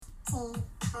Bikkies.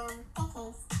 Tea,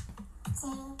 Bikkies.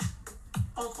 Tea and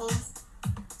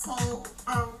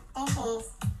Bikkies.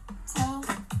 Tea,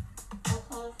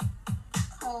 Bikkies.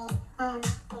 Tea and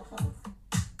Bikkies.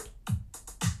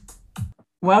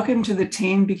 Welcome to the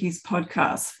Tea and Bikkies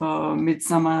podcast for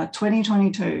Midsummer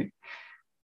 2022.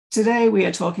 Today we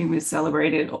are talking with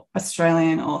celebrated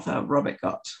Australian author Robert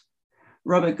Gott.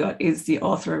 Robert Gott is the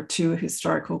author of two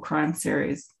historical crime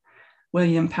series,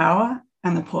 William Power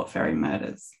and the Port Fairy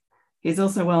Murders. He's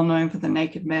also well known for the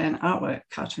Naked Man artwork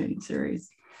cartoon series,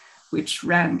 which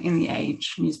ran in the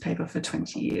Age newspaper for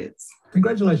 20 years.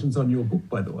 Congratulations on your book,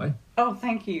 by the way. Oh,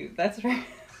 thank you. That's right.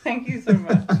 Thank you so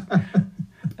much.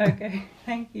 Okay,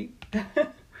 thank you.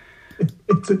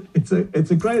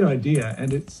 It's a great idea,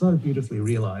 and it's so beautifully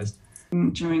realised.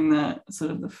 During the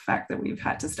sort of the fact that we've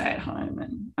had to stay at home,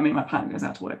 and I mean, my partner goes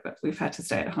out to work, but we've had to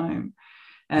stay at home,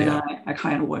 and yeah. I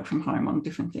kind of work from home on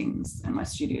different things, and my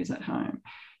studio's at home,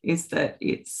 is that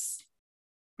it's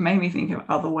made me think of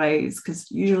other ways, because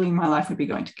usually my life would be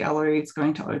going to galleries,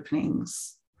 going to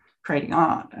openings, creating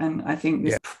art, and I think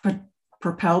this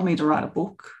propelled me to write a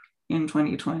book in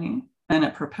 2020, and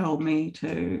it propelled me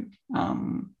to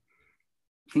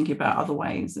think about other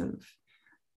ways of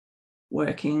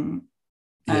working.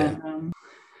 Yeah.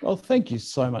 Well, thank you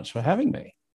so much for having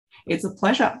me. It's a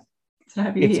pleasure to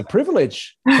have you here. It's a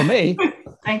privilege for me.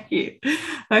 Thank you.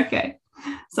 Okay.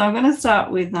 So I'm going to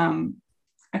start with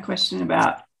a question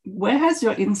about where has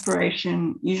your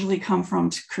inspiration usually come from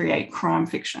to create crime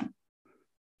fiction?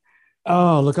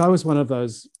 Oh, look, I was one of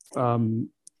those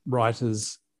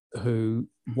writers who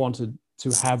wanted to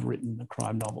have written a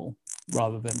crime novel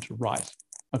rather than to write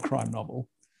a crime novel.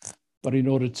 But in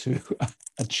order to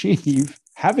achieve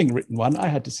having written one, I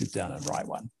had to sit down and write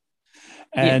one.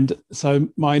 And so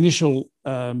my initial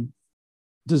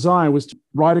desire was to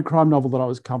write a crime novel that I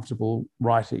was comfortable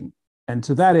writing. And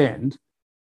to that end,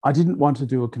 I didn't want to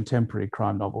do a contemporary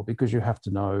crime novel because you have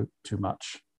to know too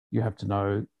much. You have to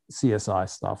know CSI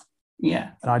stuff.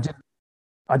 Yeah. And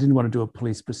I didn't want to do a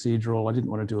police procedural. I didn't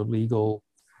want to do a legal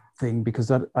thing because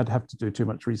I'd have to do too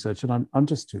much research, and I'm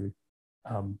just too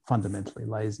fundamentally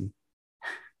lazy.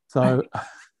 So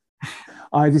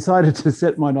I decided to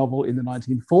set my novel in the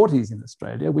 1940s in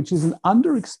Australia, which is an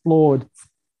underexplored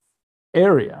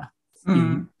area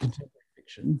in contemporary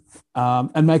fiction,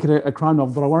 and make it a crime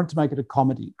novel. But I wanted to make it a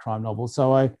comedy crime novel.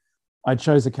 So I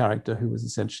chose a character who was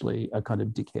essentially a kind of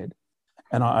dickhead,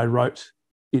 and I wrote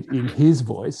it in his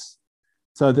voice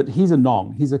so that he's a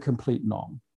nong. He's a complete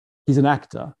nong. He's an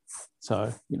actor.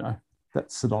 So, you know,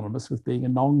 that's synonymous with being a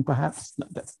nong, perhaps. No,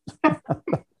 that's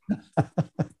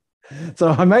So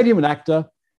I made him an actor,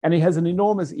 and he has an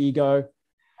enormous ego.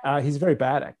 He's a very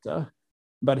bad actor,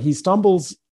 but he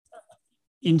stumbles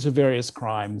into various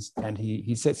crimes, and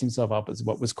he sets himself up as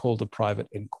what was called a private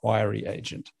inquiry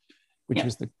agent, which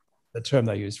was the term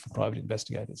they used for private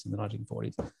investigators in the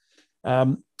 1940s.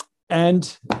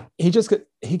 And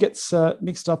he gets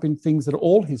mixed up in things that are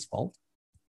all his fault,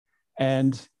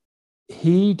 and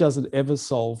he doesn't ever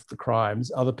solve the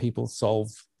crimes. Other people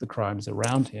solve the crimes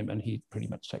around him, and he pretty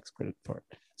much takes credit for it.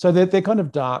 So they're kind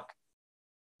of dark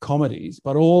comedies,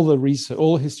 but all the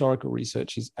historical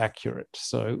research is accurate.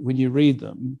 So when you read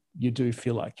them, you do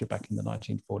feel like you're back in the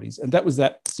 1940s. And that was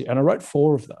that. And I wrote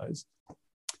 4 of those.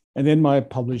 And then my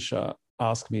publisher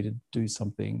asked me to do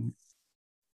something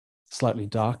slightly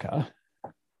darker.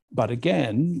 But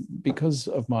again, because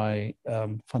of my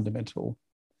fundamental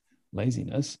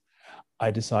laziness, I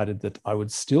decided that I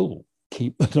would still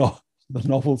keep the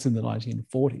novels in the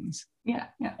 1940s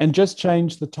and just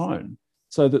change the tone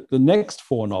so that the next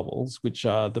 4 novels, which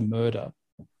are the murder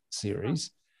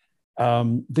series,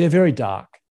 they're very dark,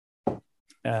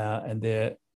 and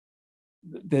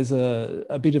there's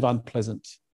a bit of unpleasant,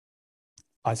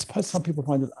 I suppose some people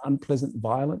find it unpleasant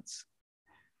violence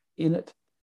in it.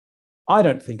 I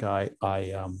don't think I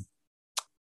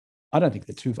don't think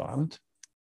they're too violent.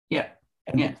 Yeah.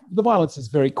 And the violence is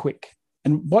very quick.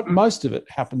 And most of it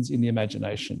happens in the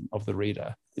imagination of the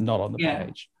reader, not on the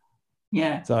page.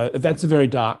 Yeah. So that's a very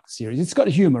dark series. It's got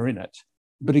humor in it.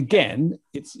 But again,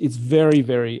 it's very,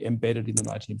 very embedded in the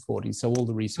 1940s. So all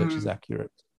the research is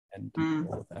accurate and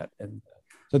all of that. And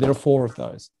so there are 4 of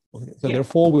those. So there are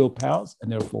 4 willpowers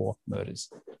and there are 4 murders.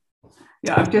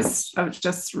 Yeah, I've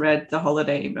just read The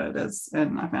Holiday Murders,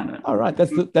 and I found it. All right,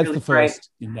 that's really the first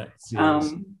great in that series.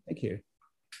 Thank you.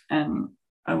 And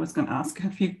I was going to ask a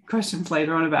few questions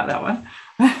later on about that one.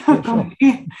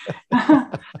 Yeah,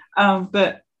 sure.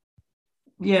 But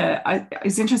yeah,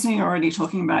 it's interesting you're already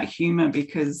talking about humor,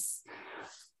 because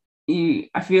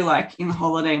I feel like in The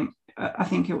Holiday, I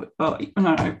think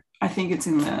it's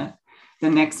in the the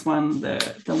next one,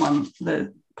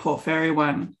 the Port Fairy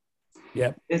one,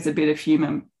 there's a bit of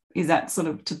humour. Is that sort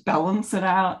of to balance it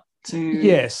out?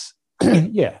 Yes.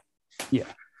 yeah.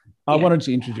 I wanted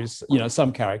to introduce,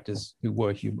 some characters who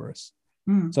were humorous,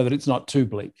 so that it's not too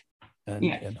bleak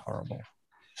and horrible.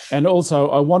 And also,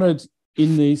 I wanted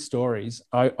in these stories,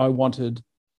 I wanted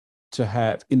to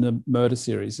have, in the murder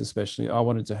series especially, I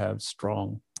wanted to have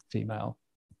strong female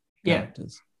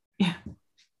characters. Yeah.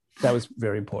 That was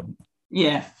very important.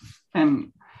 Yeah.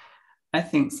 And I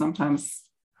think sometimes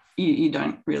you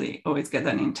don't really always get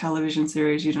that in television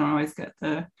series. You don't always get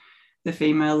the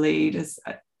female lead as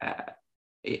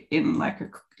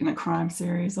in a crime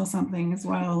series or something as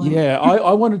well. And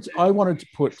I wanted to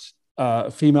put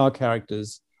female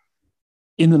characters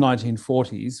in the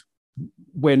 1940s,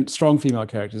 when strong female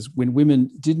characters, when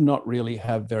women did not really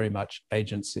have very much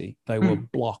agency. They were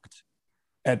blocked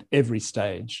at every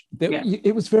stage.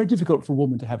 It was very difficult for a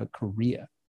woman to have a career.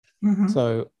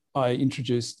 So I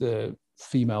introduced the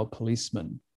female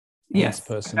policeman. Yes,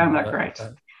 person, I found that great.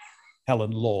 Helen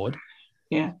Lord.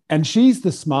 Yeah. And she's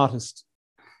the smartest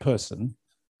person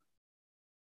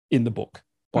in the book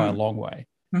by a long way.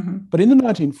 But in the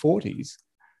 1940s,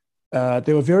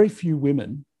 there were very few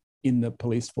women in the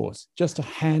police force, just a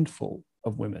handful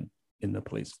of women in the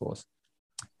police force.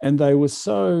 And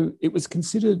it was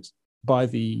considered by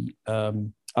the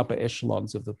upper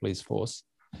echelons of the police force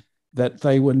that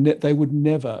they would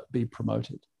never be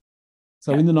promoted.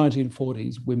 So in the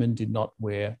 1940s, women did not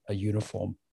wear a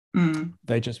uniform.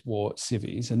 They just wore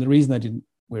civvies. And the reason they didn't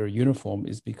wear a uniform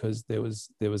is because there was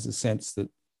a sense that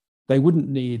they wouldn't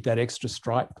need that extra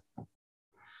stripe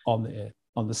on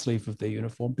the sleeve of their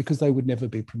uniform because they would never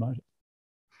be promoted.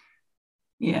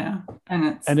 Yeah,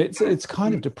 and it's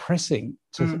kind of depressing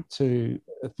to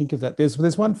think of that.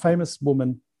 There's one famous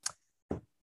woman,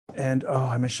 and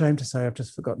I'm ashamed to say I've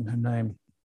just forgotten her name.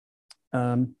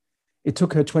 It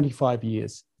took her 25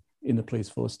 years in the police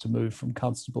force to move from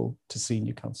constable to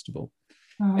senior constable.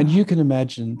 And you can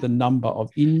imagine the number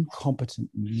of incompetent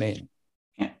men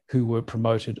who were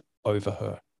promoted over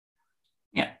her.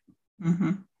 Yeah.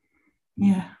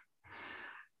 Yeah.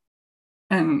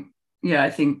 And I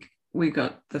think we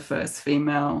got the first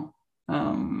female,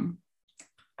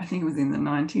 I think it was in the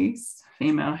 90s,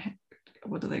 female,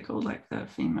 what do they call, like the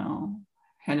female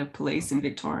head of police in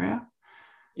Victoria?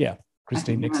 Yeah,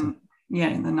 Christine Nixon.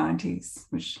 In the 90s,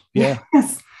 which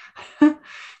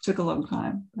took a long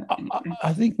time. But anyway.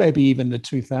 I think maybe even the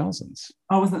 2000s.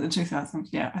 Oh, was it the 2000s?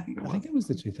 Yeah, I think it was. I think it was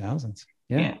the 2000s.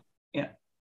 Yeah.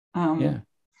 Yeah.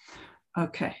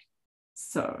 Okay,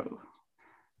 so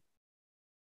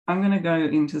I'm going to go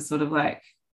into sort of like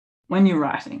when you're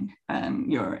writing and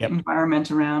your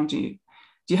environment around you.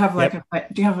 Do you have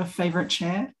do you have a favorite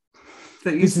chair?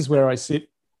 This is where I sit.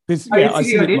 You're sitting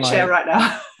on your chair right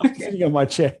now. I'm sitting on my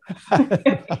chair.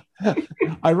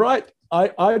 I write.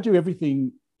 I do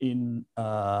everything in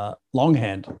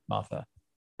longhand, Martha.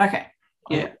 Okay.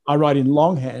 Yeah. I write in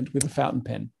longhand with a fountain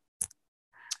pen,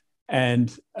 and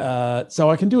so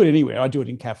I can do it anywhere. I do it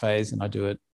in cafes, and I do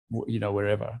it,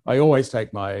 wherever. I always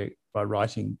take my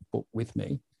writing book with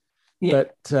me. Yeah.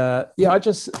 But I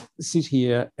just sit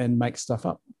here and make stuff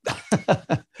up.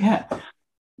 Yeah.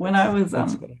 When I was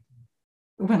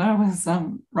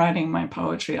writing my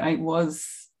poetry, I was,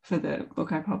 for the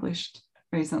book I published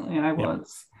recently, I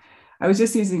was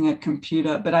just using a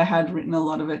computer, but I had written a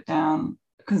lot of it down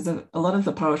because a lot of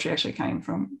the poetry actually came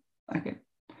from a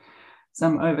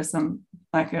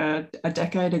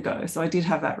decade ago. So I did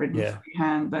have that written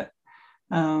freehand, but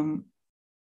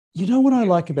you know what I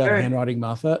like about handwriting,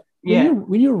 Martha?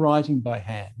 When you're writing by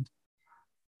hand,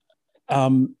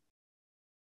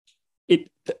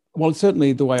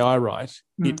 certainly the way I write,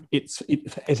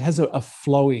 it has a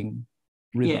flowing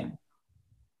rhythm.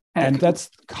 And that's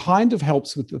kind of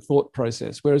helps with the thought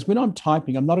process. Whereas when I'm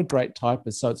typing, I'm not a great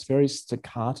typist, so it's very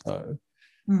staccato.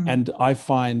 And I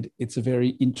find it's a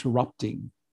very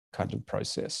interrupting kind of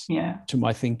process to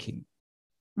my thinking.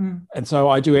 And so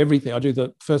I do everything. I do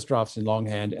the first drafts in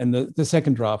longhand, and the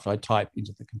second draft I type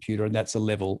into the computer, and that's a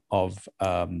level of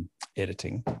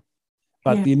editing.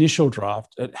 But the initial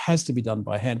draft, it has to be done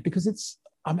by hand because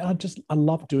I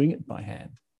love doing it by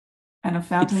hand. And a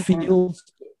fountain pen. It feels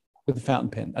with a fountain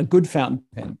pen, a good fountain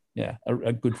pen. Yeah,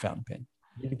 a good fountain pen.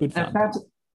 A good fountain pen.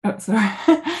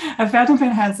 A fountain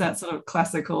pen has that sort of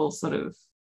classical sort of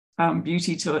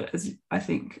beauty to it, I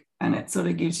think, and it sort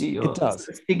of gives you your sort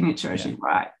of signature as you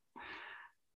write.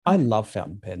 I love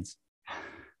fountain pens.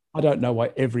 I don't know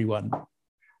why everyone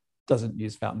doesn't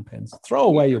use fountain pens. Throw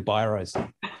away your biros.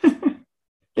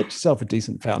 Get yourself a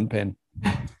decent fountain pen.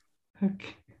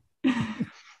 Okay.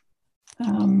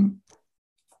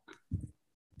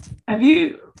 Have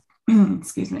you,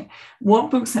 excuse me,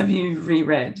 what books have you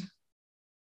reread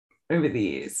over the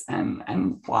years, and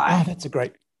why? Oh, that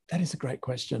is a great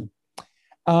question.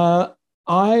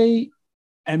 I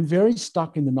am very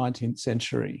stuck in the 19th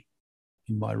century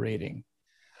in my reading.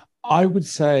 I would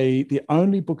say the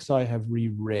only books I have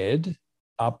reread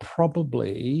are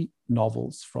probably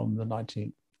novels from the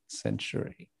 19th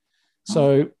century.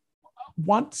 So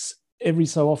once every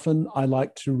so often, I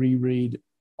like to reread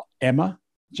Emma,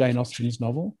 Jane Austen's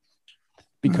novel,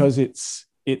 because it's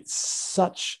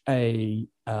such a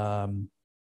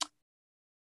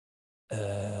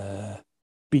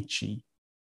bitchy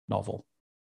novel.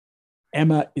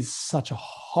 Emma is such a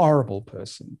horrible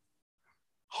person.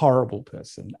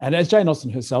 And as Jane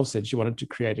Austen herself said, she wanted to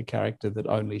create a character that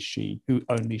only she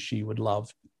would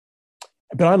love.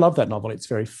 But I love that novel. It's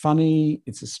very funny.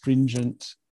 It's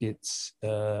astringent. It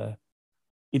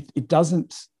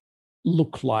doesn't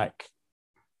look like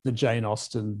the Jane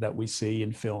Austen that we see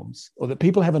in films, or that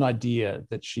people have an idea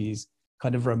that she's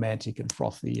kind of romantic and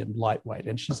frothy and lightweight,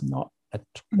 and she's not at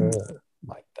all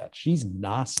like that. She's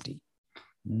nasty.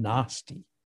 And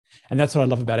that's what I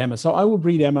love about Emma. So I will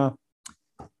read Emma,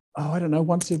 I don't know,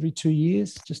 once every 2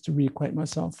 years, just to reacquaint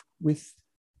myself with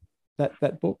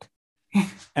that book.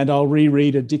 And I'll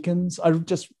reread a Dickens. I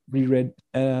just reread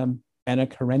Anna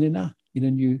Karenina in a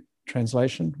new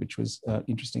translation, which was an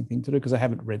interesting thing to do because I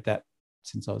haven't read that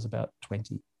since I was about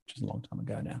 20, which is a long time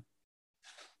ago now.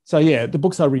 So yeah, the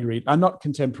books I reread are not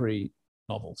contemporary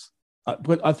novels.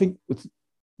 But I think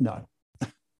no.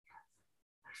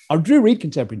 I do read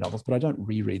contemporary novels, but I don't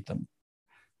reread them.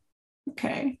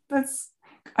 Okay,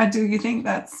 do you think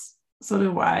that's sort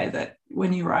of why that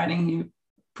when you're writing, you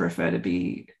prefer to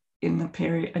be in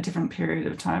a different period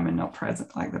of time and not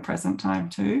present, like the present time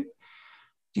too?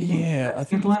 Do you think I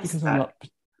think it's because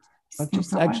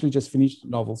I've just finished a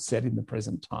novel set in the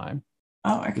present time.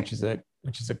 Oh, okay.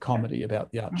 Which is a comedy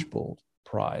about the Archibald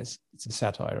Prize. It's a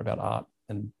satire about art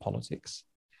and politics.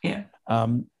 Yeah. I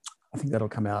think that'll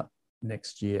come out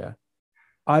next year.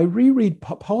 I reread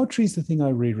poetry is the thing I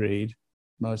reread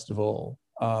most of all.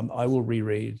 I will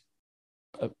reread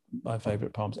my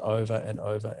favorite poems over and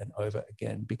over and over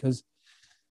again, because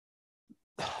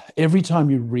every time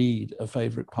you read a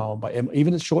favorite poem by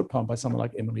even a short poem by someone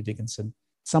like Emily Dickinson,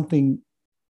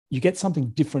 you get something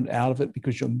different out of it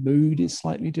because your mood is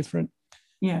slightly different.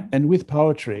 Yeah. And with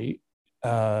poetry,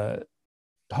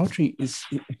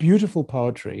 beautiful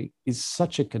poetry is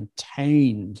such a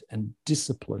contained and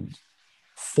disciplined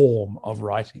form of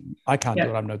writing. I can't do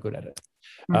it. I'm no good at it.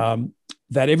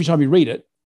 That every time you read it,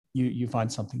 you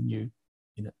find something new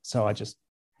in it. So I just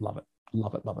love it.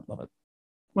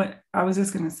 What I was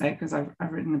just going to say, because I've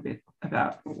written a bit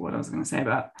about what I was going to say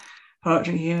about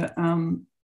poetry here.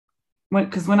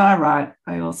 Because when I write,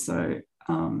 I also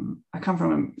I come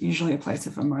from usually a place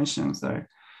of emotion, so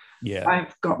yeah,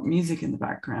 I've got music in the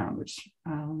background, which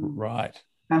right.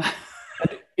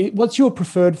 What's your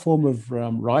preferred form of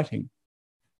writing?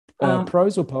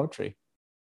 Prose or poetry?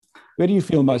 Where do you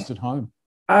feel most at home?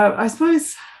 I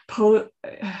suppose I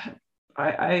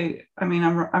mean,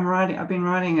 I'm writing. I've been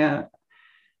writing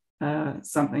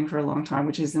something for a long time,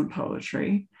 which isn't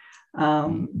poetry,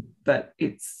 but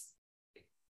it's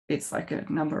like a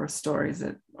number of stories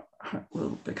that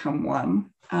will become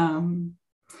one.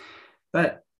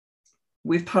 But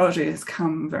with poetry, it's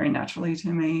come very naturally to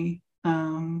me,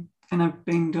 and I've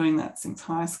been doing that since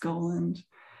high school. And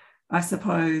I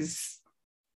suppose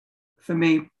for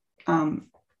me,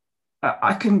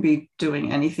 I can be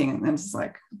doing anything, and then it's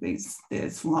like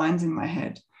there's lines in my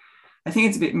head. I think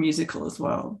it's a bit musical as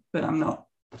well, but I'm not,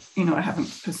 I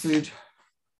haven't pursued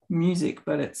music,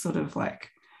 but it's sort of like,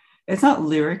 it's not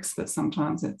lyrics, but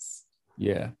sometimes it's,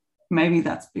 maybe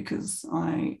that's because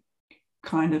I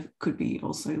kind of could be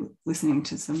also listening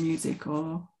to some music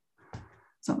or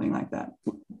something like that.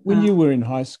 When you were in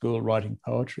high school writing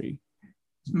poetry,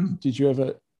 did you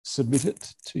ever submit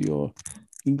it to your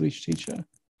English teacher?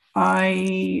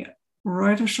 I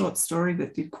wrote a short story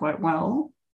that did quite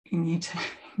well in year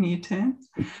 10,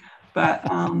 but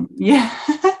yeah.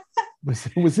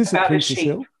 Was this at Princess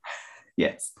Hill?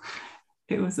 Yes,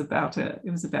 it was about a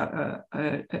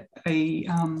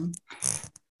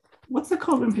what's it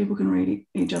called when people can read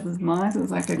each other's minds? It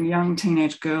was like a young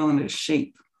teenage girl and a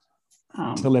sheep.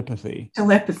 Telepathy,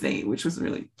 which was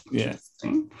really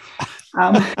interesting.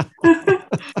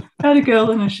 Had a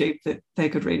girl and a sheep that they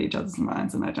could read each other's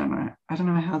minds, and I don't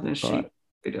know how the sheep.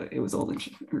 It was all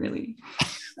really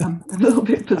a little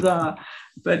bit bizarre,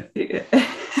 but yeah,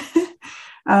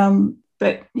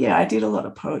 I did a lot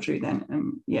of poetry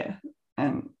then,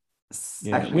 and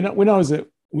actually, when I was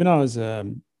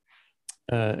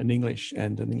an English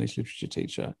and an English literature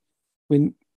teacher.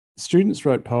 When students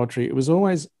wrote poetry,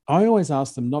 I always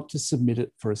asked them not to submit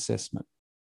it for assessment.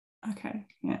 Okay,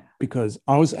 yeah. Because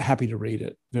I was happy to read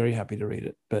it, very happy to read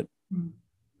it. But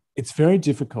it's very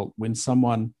difficult when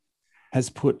someone has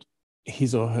put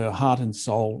his or her heart and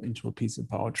soul into a piece of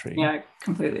poetry. Yeah, I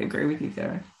completely agree with you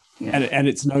there. Yeah. And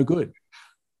it's no good.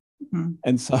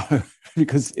 And so,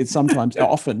 because it's sometimes,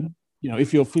 often,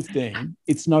 if you're 15,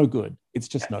 it's no good. It's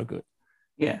just no good.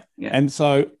 Yeah. And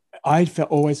so I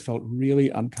always felt really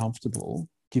uncomfortable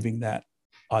giving that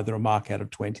either a mark out of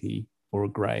 20 or a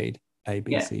grade A,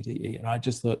 B, C, D, E. And I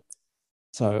just thought,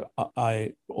 so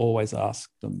I always ask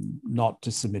them not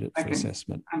to submit it for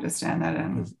assessment. I understand that.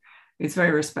 And it's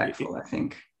very respectful, I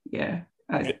think. Yeah.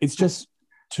 It's just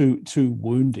too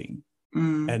wounding.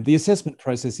 And the assessment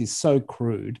process is so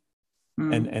crude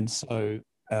and so,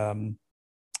 and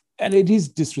it is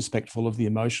disrespectful of the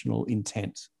emotional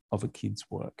intent of a kid's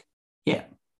work. Yeah.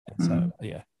 And so,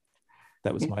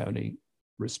 that was my only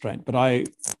restraint. But I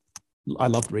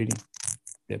loved reading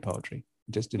their poetry.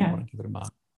 I just didn't want to give it a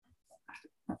mark.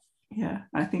 Yeah,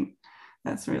 I think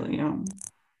that's really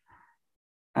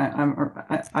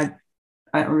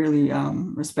I really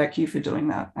respect you for doing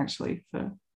that, actually,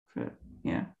 for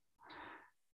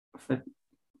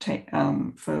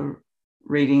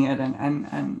reading it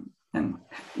and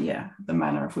the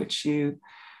manner of which you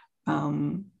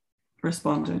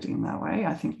responded in that way.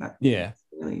 I think that's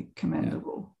really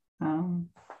commendable.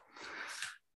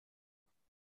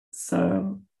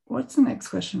 So what's the next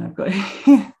question I've got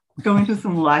here? Go into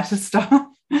some lighter stuff.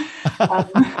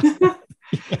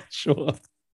 Sure.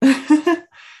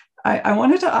 I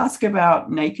wanted to ask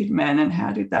about Naked Men and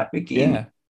how did that begin? Yeah.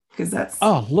 Because that's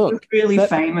really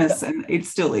famous and it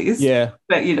still is. Yeah.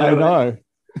 But I know.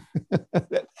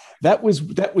 that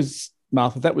was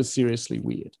Martha, that was seriously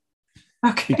weird.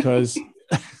 Okay. Because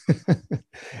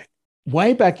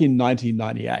way back in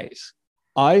 1998,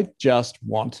 I just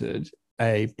wanted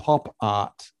a pop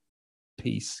art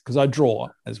piece because I draw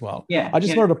as well. Yeah. I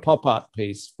just wanted a pop art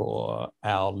piece for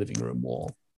our living room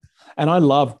wall. And I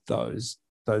loved those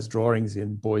drawings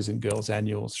in Boys and Girls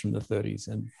Annuals from the 30s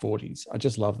and 40s. I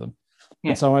just love them. Yeah.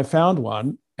 And so I found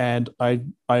one and I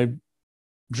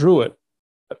drew it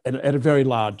at a very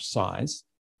large size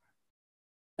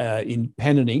in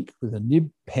pen and ink with a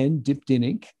nib pen dipped in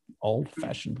ink,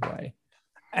 old-fashioned way.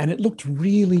 And it looked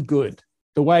really good,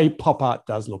 the way pop art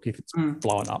does look if it's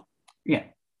blown up. Yeah.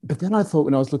 But then I thought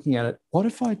when I was looking at it, what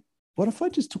if I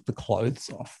just took the clothes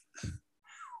off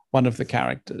one of the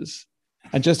characters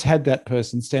and just had that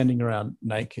person standing around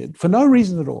naked for no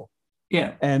reason at all?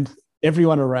 Yeah. And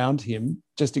everyone around him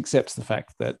just accepts the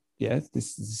fact that,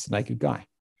 this is a naked guy.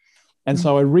 And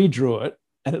so I redrew it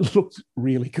and it looked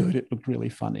really good. It looked really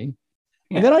funny.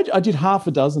 Yeah. And then I did half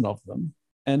a dozen of them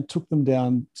and took them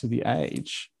down to the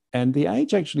Age. And the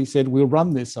Age actually said, we'll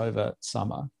run this over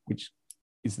summer, which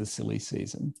is the silly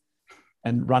season,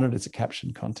 and run it as a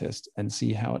caption contest and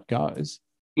see how it goes.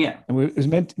 Yeah. And it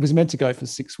was meant to go for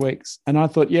 6 weeks. And I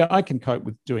thought, I can cope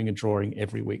with doing a drawing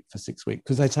every week for 6 weeks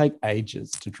because they take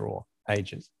ages to draw,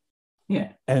 ages.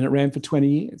 Yeah. And it ran for 20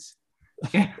 years.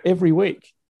 Yeah. Every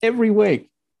week.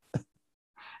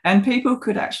 And people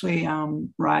could actually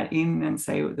write in and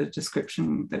say the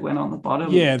description that went on the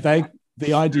bottom. Yeah,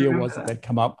 the idea was that they'd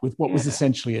come up with what was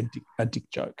essentially a dick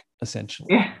joke, essentially.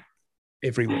 Yeah.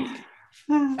 Every week.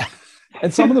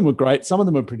 And some of them were great. Some of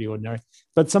them were pretty ordinary,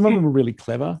 but some of them were really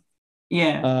clever.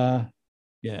 Yeah.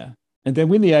 And then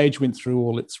when the Age went through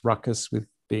all its ruckus with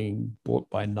being bought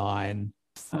by Nine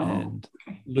and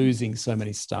losing so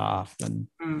many staff, and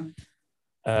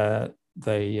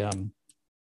they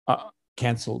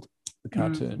cancelled the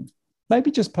cartoon.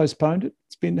 Maybe just postponed it.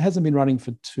 It hasn't been running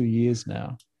for 2 years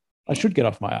now. I should get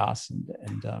off my ass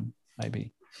and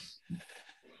maybe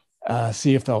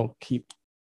see if they'll keep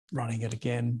running it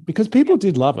again, because people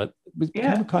did love it. It was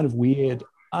became a kind of weird,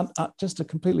 just a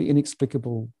completely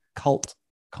inexplicable cult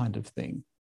kind of thing.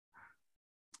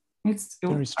 It's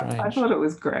very strange. I thought it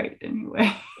was great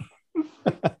anyway.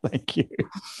 Thank you.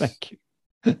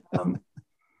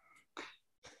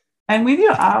 And with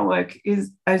your artwork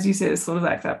is, as you said, it's sort of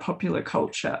like that popular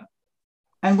culture.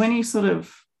 And when you sort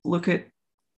of look at,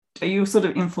 are you sort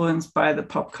of influenced by the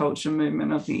pop culture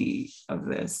movement of the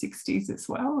 60s as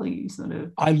well? Are you sort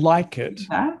of? I like it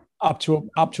up to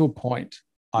a point.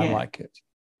 I like it.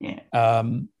 Yeah.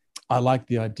 I like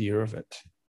the idea of it.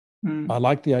 I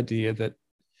like the idea that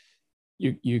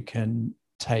you can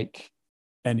take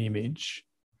an image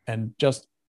and just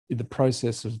in the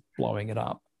process of blowing it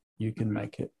up, you can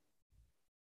make it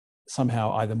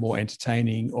somehow either more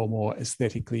entertaining or more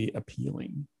aesthetically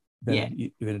appealing. Yeah.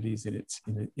 than it is in its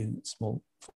small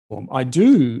form. I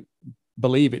do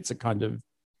believe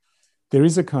there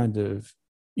is a kind of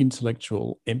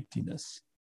intellectual emptiness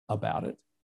about it,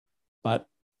 but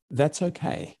that's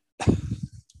okay.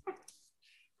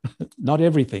 Not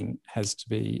everything has to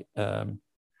be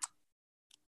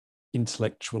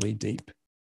intellectually deep.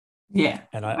 Yeah,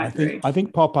 and I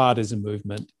think pop art as a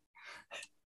movement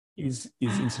is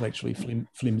intellectually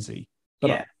flimsy, but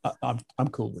yeah. I'm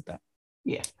cool with that.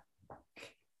 Yeah.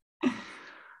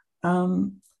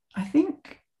 I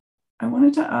think I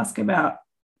wanted to ask about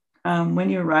when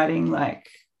you're writing like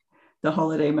the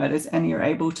holiday murders and you're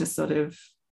able to sort of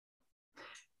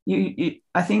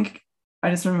I think I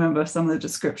just remember some of the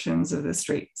descriptions of the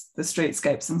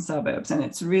streetscapes and suburbs, and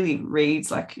it really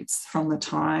reads like it's from the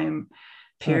time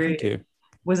period. Thank you.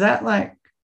 Was that like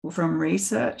from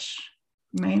research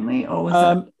mainly, or was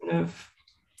that sort of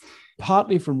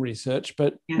partly from research,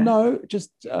 but no, just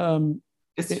feeling?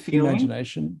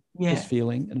 Imagination, just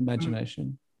feeling and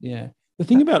imagination. Yeah. The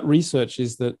thing about research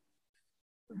is that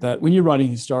when you're writing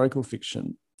historical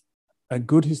fiction, a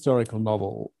good historical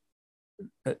novel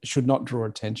should not draw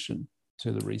attention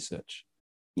to the research.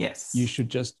 Yes. You should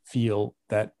just feel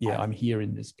that, I'm here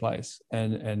in this place.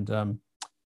 And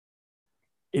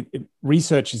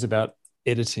research is about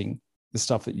editing the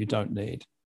stuff that you don't need.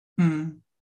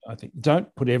 I think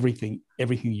don't put everything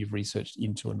you've researched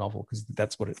into a novel, because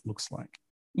that's what it looks like.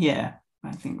 Yeah,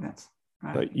 I think that's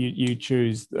right. But you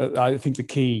choose, I think the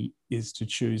key is to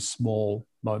choose small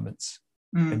moments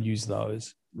and use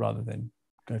those rather than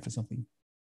go for something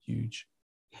huge.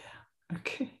 Yeah.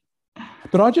 Okay.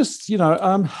 But I just,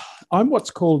 I'm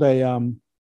what's called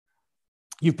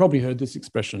you've probably heard this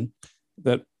expression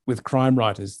that with crime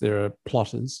writers, there are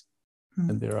plotters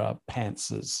and there are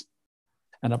pantsers.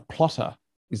 And a plotter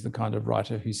is the kind of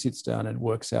writer who sits down and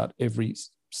works out every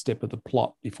step of the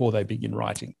plot before they begin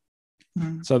writing.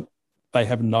 So they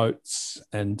have notes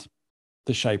and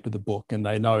the shape of the book, and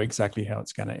they know exactly how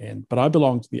it's going to end. But I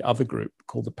belong to the other group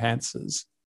called the pantsers,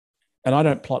 and I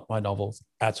don't plot my novels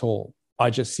at all. I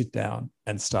just sit down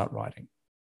and start writing.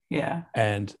 Yeah.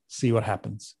 And see what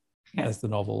happens as the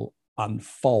novel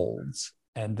unfolds.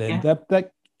 And then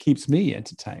that keeps me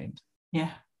entertained.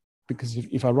 Yeah. Because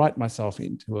if I write myself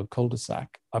into a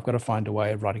cul-de-sac, I've got to find a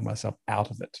way of writing myself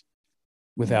out of it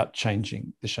without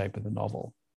changing the shape of the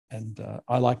novel. And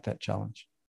I like that challenge.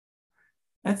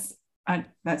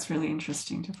 That's really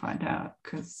interesting to find out,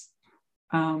 because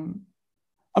I'm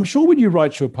sure when you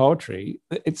write your poetry,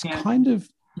 it's kind of,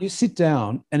 you sit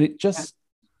down and it just,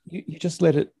 you just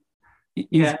let it,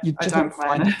 you just let it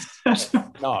find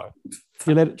no,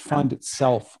 you let it find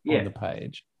itself on the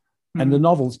page. And the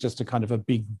novel's just a kind of a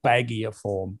big baggier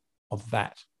form of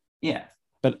that. Yeah.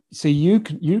 But see, you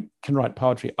can write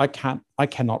poetry. I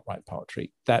cannot write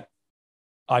poetry. That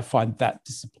I find that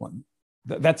discipline.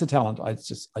 That's a talent I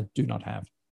do not have.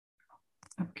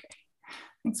 Okay.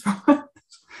 Thanks for that.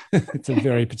 It's a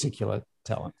very particular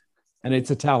talent. And it's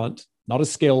a talent, not a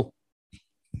skill.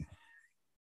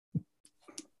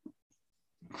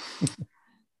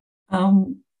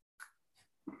 Now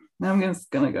I'm just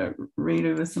going to go read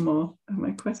over some more of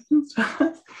my questions.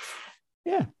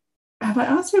 Yeah. Have I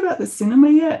asked you about the cinema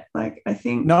yet? Like, I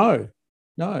think... No.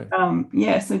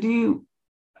 Yeah, so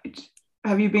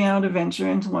have you been able to venture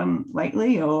into one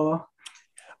lately, or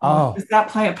does that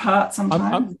play a part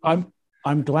sometimes?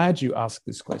 I'm glad you asked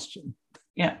this question.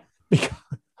 Yeah. Because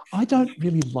I don't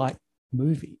really like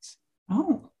movies.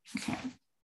 Oh, okay.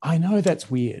 I know that's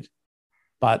weird,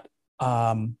 but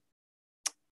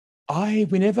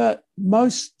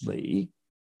mostly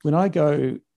when I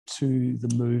go to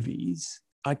the movies,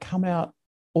 I come out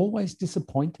always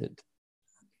disappointed.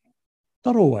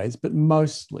 Not always, but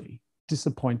mostly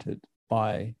disappointed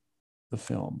by the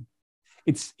film.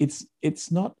 It's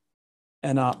not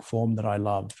an art form that I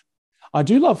love. I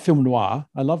do love film noir.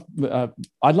 I love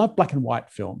black and white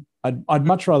film. I'd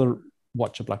much rather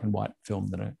watch a black and white film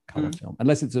than a color film,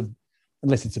 unless it's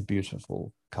a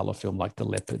beautiful color film like The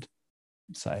Leopard,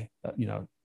 say, but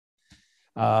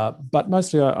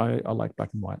mostly I like black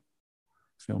and white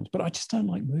films, but I just don't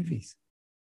like movies.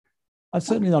 I'm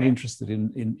certainly not interested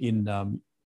in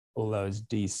all those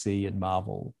DC and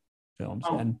Marvel films.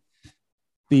 And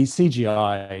the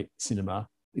CGI cinema,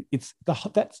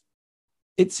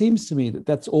 it seems to me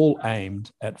that's all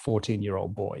aimed at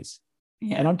 14-year-old boys.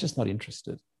 Yeah. And I'm just not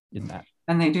interested in that.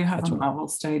 And they do have a Marvel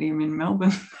stadium in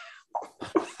Melbourne.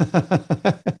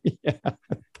 Yeah.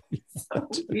 So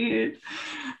weird.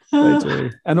 They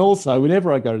do. And also,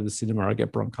 whenever I go to the cinema, I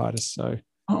get bronchitis. So,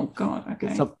 oh God,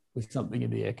 okay. With something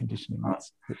in the air conditioning.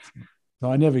 So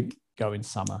I never go in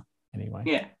summer anyway.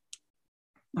 Yeah.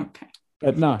 Okay.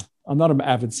 But no, I'm not an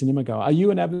avid cinema goer. Are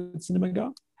you an avid cinema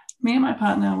goer? Me and my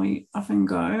partner, we often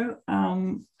go,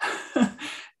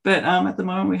 but at the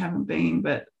moment we haven't been.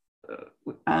 But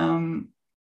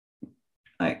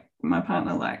like my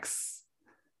partner likes,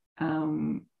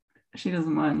 she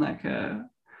doesn't mind like a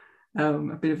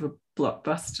bit of a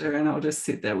blockbuster, and I'll just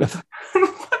sit there with her and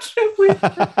watch it with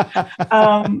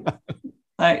her.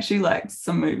 Like she likes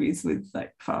some movies with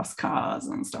like fast cars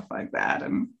and stuff like that,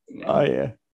 and Oh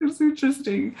yeah, it's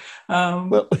interesting.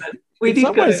 Well, we in did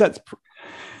some go, ways that's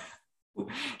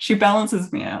she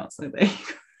balances me out, so there you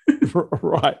go.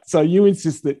 right. So you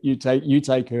insist that you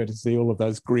take her to see all of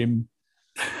those grim,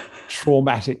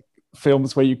 traumatic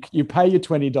films where you pay your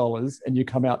 $20 and you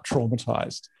come out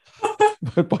traumatized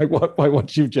by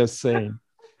what you've just seen.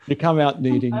 You come out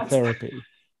needing therapy.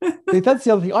 See, that's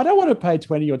the other thing. I don't want to pay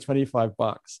 $20 or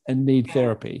 $25 and need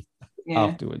therapy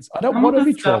afterwards. I don't want to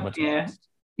be traumatized. Yeah,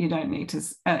 you don't need to.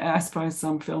 I suppose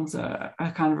some films are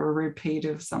kind of a repeat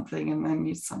of something, and then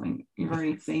it's something you've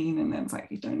already seen, and then it's like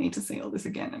you don't need to see all this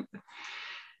again.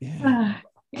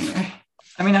 Anyway,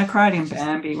 I mean, I cried in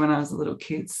Bambi when I was a little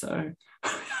kid, so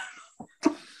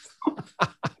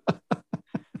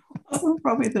wasn't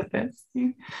probably the best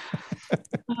thing.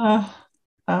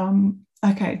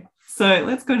 Okay, so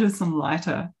let's go to some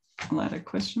lighter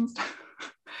questions.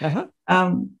 Uh-huh.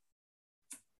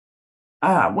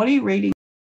 What are you reading?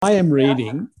 I am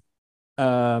reading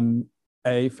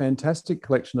a fantastic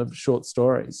collection of short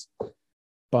stories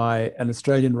by an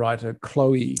Australian writer,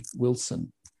 Chloe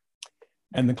Wilson.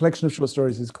 And the collection of short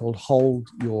stories is called Hold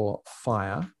Your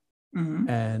Fire. Mm-hmm.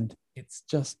 And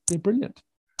they're brilliant.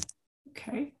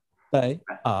 Okay. They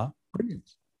are brilliant.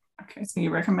 Okay, so you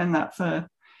recommend that for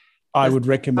I would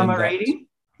recommend summer that reading?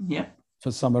 Yep.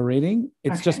 for summer reading.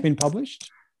 It's just been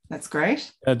published. That's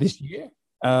great. This year.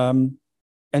 And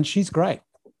she's great.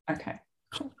 Okay.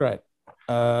 She's great.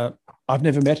 I've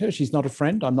never met her. She's not a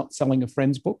friend. I'm not selling a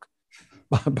friend's book.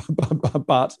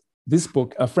 But this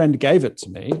book, a friend gave it to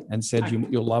me and said,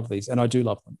 you'll love these. And I do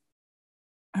love them.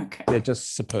 Okay. They're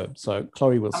just superb. So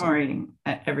Chloe Wilson. Summer reading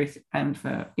everything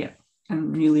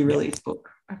and newly released book.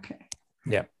 Okay.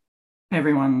 Yeah.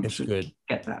 Everyone should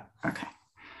get that. Okay.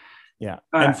 Yeah.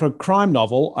 All and right. for a crime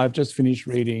novel, I've just finished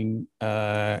reading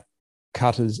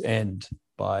Cutter's End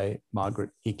by Margaret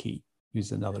Hickey,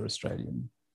 who's another Australian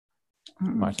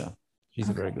writer. She's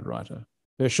a very good writer.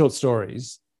 Her short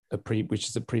stories, which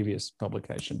is a previous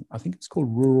publication, I think it's called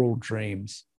Rural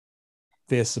Dreams.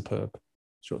 They're superb.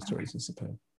 Short stories are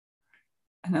superb.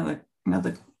 Another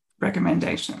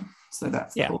recommendation. So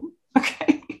that's cool.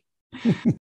 Okay.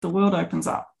 The world opens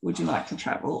up. Would you like to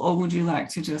travel, or would you like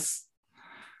to just?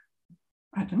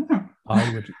 I don't know.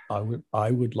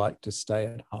 I would like to stay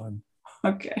at home.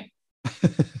 Okay.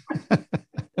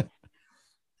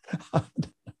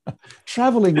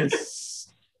 Traveling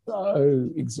is so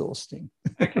exhausting.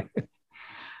 Okay.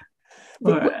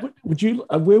 But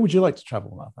where would you like to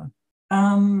travel, Martha?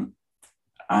 I'm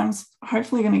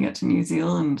hopefully going to get to New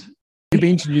Zealand. Have you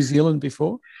been to New Zealand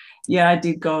before? Yeah, I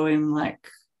did go in when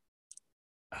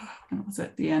was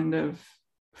it, the end of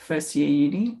first year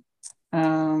uni.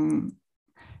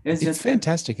 It's just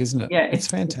fantastic, isn't it? Yeah, it's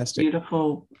fantastic. It's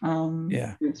beautiful.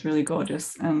 It's really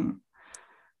gorgeous, and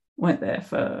went there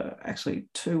for actually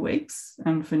 2 weeks,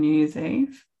 and for New Year's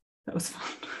Eve, that was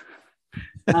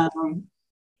fun.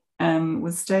 And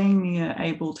was staying near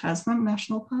Abel Tasman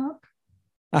National Park,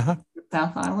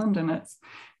 South Island, and it's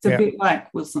a bit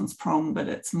like Wilson's Prom, but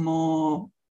it's more.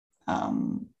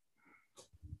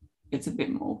 It's a bit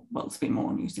more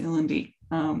New Zealandy.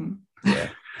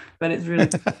 But it's really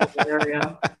cool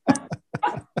area.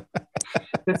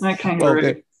 There's no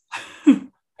kangaroos.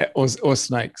 Or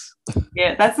snakes.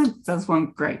 Yeah, that's one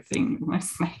great thing. No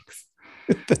snakes.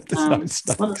 There's no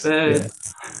snakes. A lot of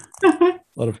birds. A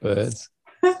lot of birds.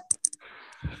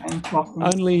 And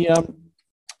possums. Only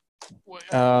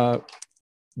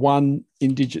one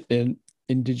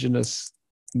indigenous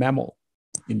mammal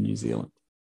in New Zealand.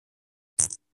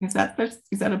 Is that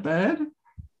a bird?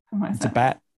 It's a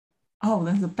bat. Oh,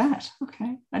 there's a bat.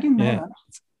 Okay, I didn't know that.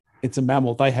 It's a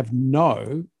mammal. They have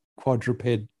no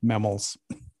quadruped mammals.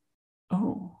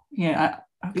 Oh, yeah.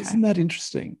 Okay. Isn't that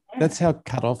interesting? Yeah. That's how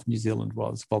cut off New Zealand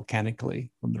was volcanically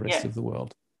from the rest of the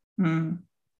world. Mm.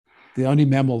 The only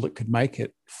mammal that could make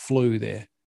it flew there.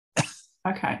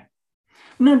 Okay.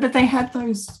 No, but they had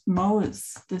those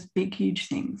moas, those big, huge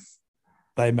things.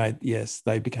 They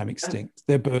became extinct.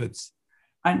 They're birds.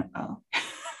 I know.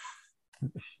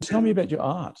 Tell me about your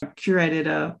art. I curated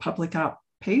a public art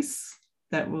piece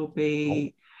that will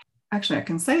be. Actually, I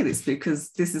can say this because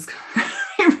this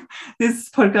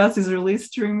this podcast is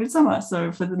released during Midsummer.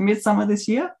 So for the Midsummer this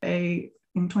year, in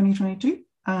 2022,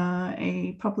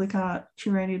 a public art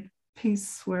curated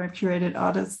piece where I curated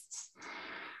artists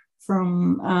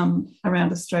from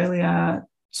around Australia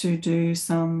to do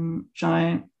some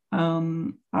giant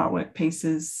artwork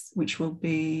pieces, which will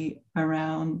be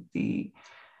around the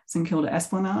St Kilda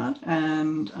Esplanade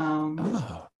and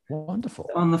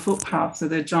wonderful, on the footpath. So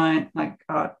they're giant like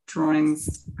art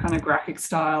drawings, kind of graphic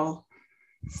style.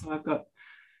 So I've got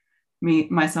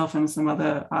myself and some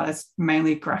other artists,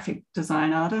 mainly graphic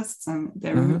design artists, and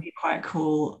they're really quite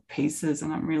cool pieces,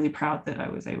 and I'm really proud that I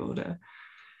was able to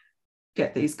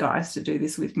get these guys to do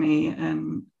this with me,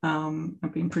 and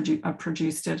I've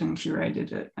produced it and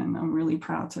curated it, and I'm really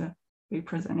proud to be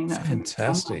presenting that.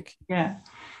 Fantastic. Yeah.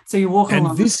 So you walk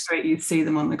along the street, you see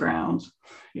them on the ground.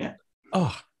 Yeah.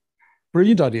 Oh,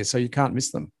 brilliant idea. So you can't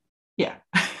miss them. Yeah.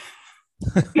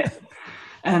 Yeah.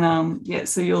 And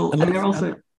so you'll, and they're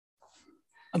also,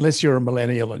 unless you're a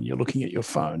millennial and you're looking at your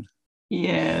phone.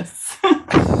 Yes.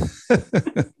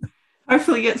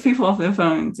 Hopefully gets people off their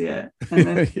phones. Yeah. And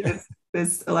then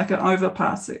there's like an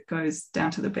overpass that goes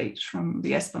down to the beach from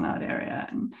the Esplanade area,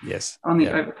 and on the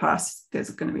overpass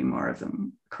there's going to be more of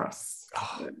them across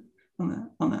on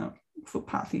the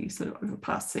footpathy sort of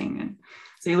overpass thing, and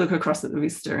so you look across at the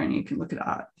vista and you can look at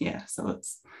art. So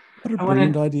it's what a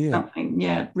brilliant idea.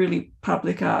 Something really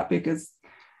public art, because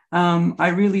I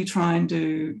really try and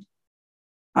do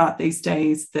art these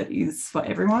days that is for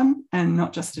everyone and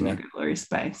not just in a gallery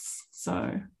space.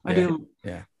 So I do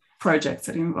projects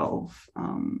that involve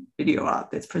video art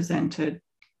that's presented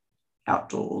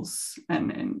outdoors,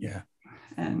 and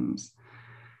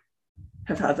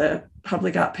have other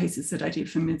public art pieces that I did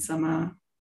for Midsummer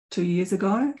 2 years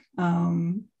ago.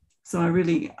 So I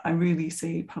really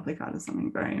see public art as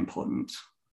something very important.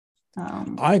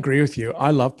 I agree with you.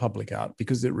 I love public art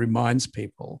because it reminds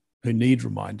people who need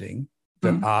reminding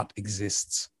that art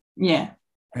exists. Yeah.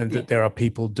 And that there are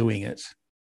people doing it,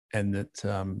 and that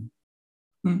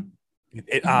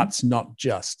art's not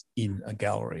just in a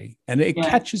gallery, and it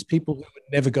catches people who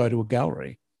would never go to a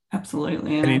gallery.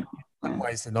 Absolutely. And in some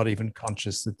ways they're not even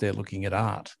conscious that they're looking at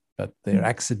art, but they're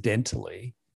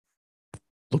accidentally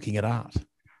looking at art.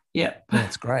 Yeah.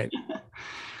 That's great.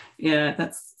 Yeah,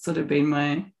 that's sort of been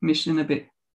my mission a bit.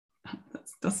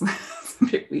 That's a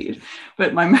bit weird,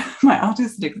 but my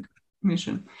artistic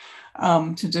mission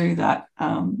to do that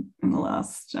in the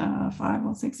last 5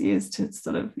 or 6 years, to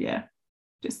sort of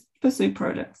just pursue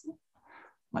projects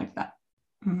like that.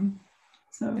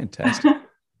 So fantastic.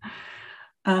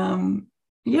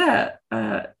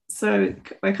 So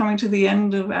we're coming to the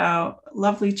end of our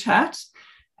lovely chat,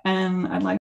 and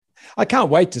I can't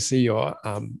wait to see your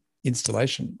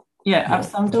installation.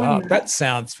 I'm doing that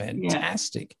sounds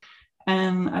fantastic.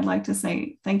 And I'd like to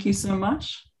say thank you so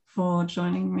much for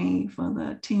joining me for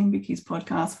the Tea and Bikkies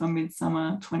podcast for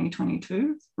Midsummer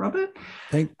 2022, Robert.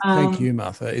 Thank you,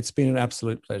 Martha. It's been an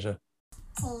absolute pleasure.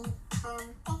 Tea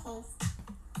and Bikkies.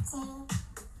 Tea,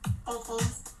 Bikkies.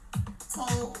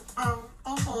 Tea and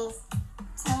Bikkies.